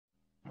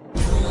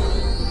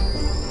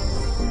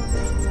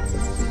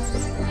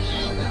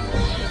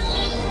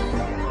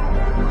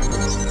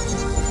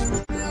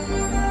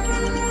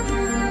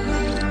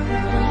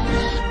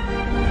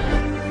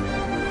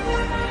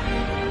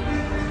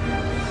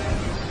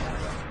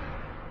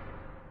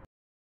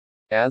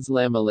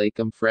Assalamu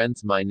alaikum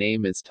friends, my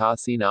name is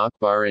Tahsin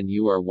Akbar and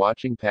you are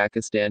watching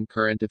Pakistan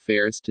Current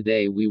Affairs.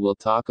 Today we will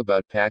talk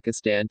about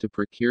Pakistan to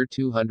procure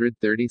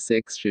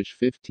 236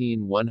 SH-15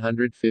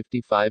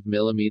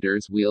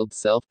 155mm wheeled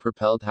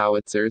self-propelled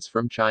howitzers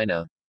from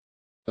China.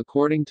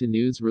 According to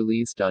news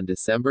released on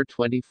December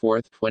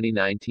 24,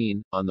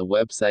 2019, on the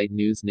website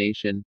News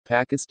Nation,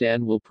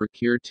 Pakistan will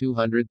procure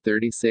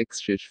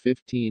 236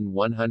 SH-15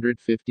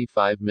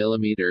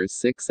 155mm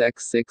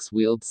 6x6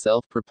 wheeled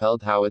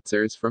self-propelled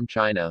howitzers from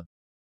China.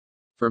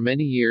 For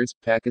many years,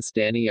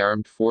 Pakistani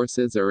armed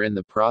forces are in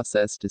the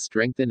process to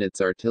strengthen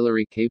its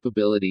artillery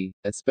capability,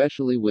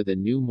 especially with a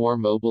new more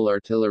mobile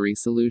artillery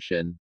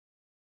solution.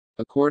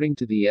 According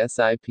to the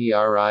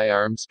SIPRI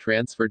Arms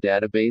Transfer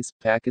Database,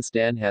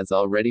 Pakistan has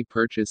already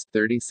purchased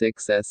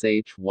 36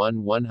 SH-1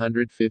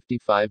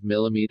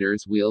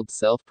 155mm wheeled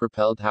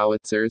self-propelled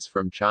howitzers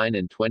from China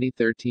in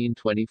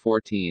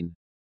 2013-2014.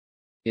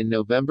 In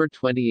November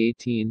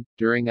 2018,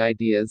 during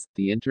Ideas,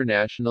 the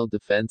International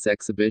Defense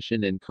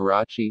Exhibition in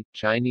Karachi,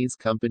 Chinese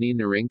company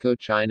Norinco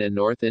China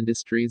North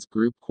Industries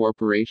Group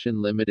Corporation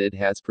Limited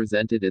has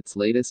presented its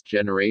latest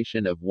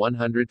generation of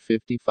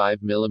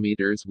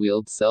 155mm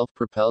wheeled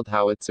self-propelled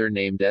howitzer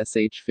named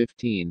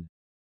SH-15.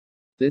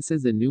 This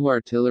is a new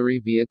artillery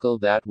vehicle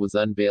that was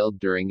unveiled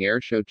during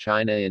Airshow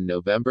China in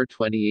November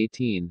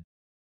 2018.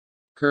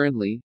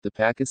 Currently, the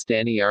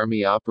Pakistani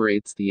Army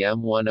operates the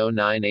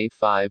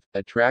M109A5,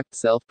 a tracked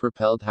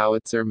self-propelled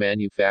howitzer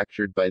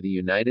manufactured by the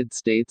United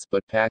States,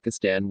 but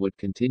Pakistan would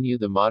continue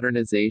the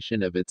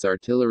modernization of its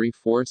artillery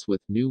force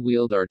with new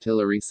wheeled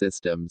artillery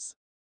systems.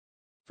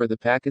 For the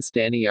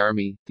Pakistani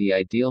Army, the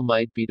ideal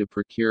might be to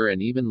procure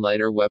an even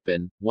lighter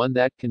weapon, one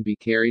that can be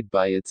carried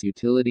by its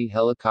utility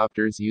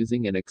helicopters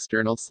using an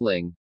external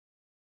sling.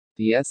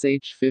 The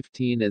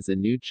SH-15 is a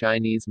new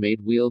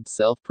Chinese-made wheeled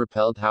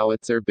self-propelled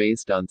howitzer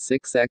based on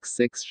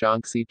 6x6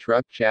 Shaanxi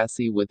truck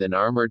chassis with an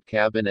armored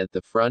cabin at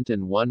the front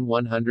and one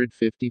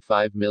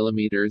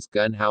 155mm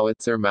gun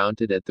howitzer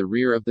mounted at the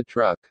rear of the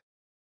truck.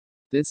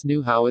 This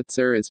new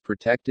howitzer is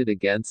protected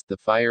against the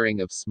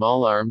firing of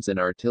small arms and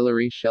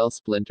artillery shell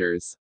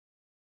splinters.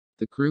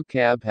 The crew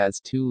cab has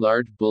two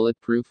large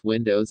bulletproof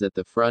windows at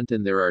the front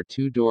and there are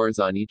two doors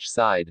on each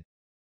side.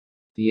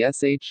 The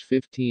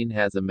SH-15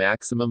 has a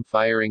maximum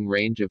firing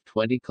range of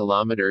 20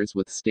 km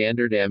with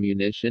standard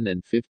ammunition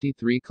and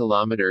 53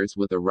 km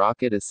with a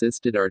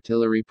rocket-assisted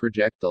artillery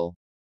projectile.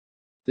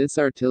 This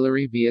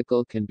artillery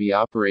vehicle can be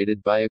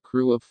operated by a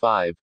crew of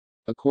 5.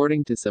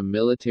 According to some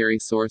military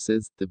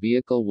sources, the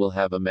vehicle will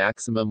have a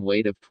maximum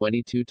weight of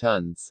 22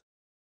 tons.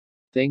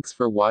 Thanks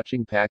for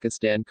watching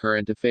Pakistan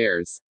Current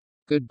Affairs.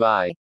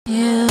 Goodbye.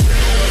 Yeah.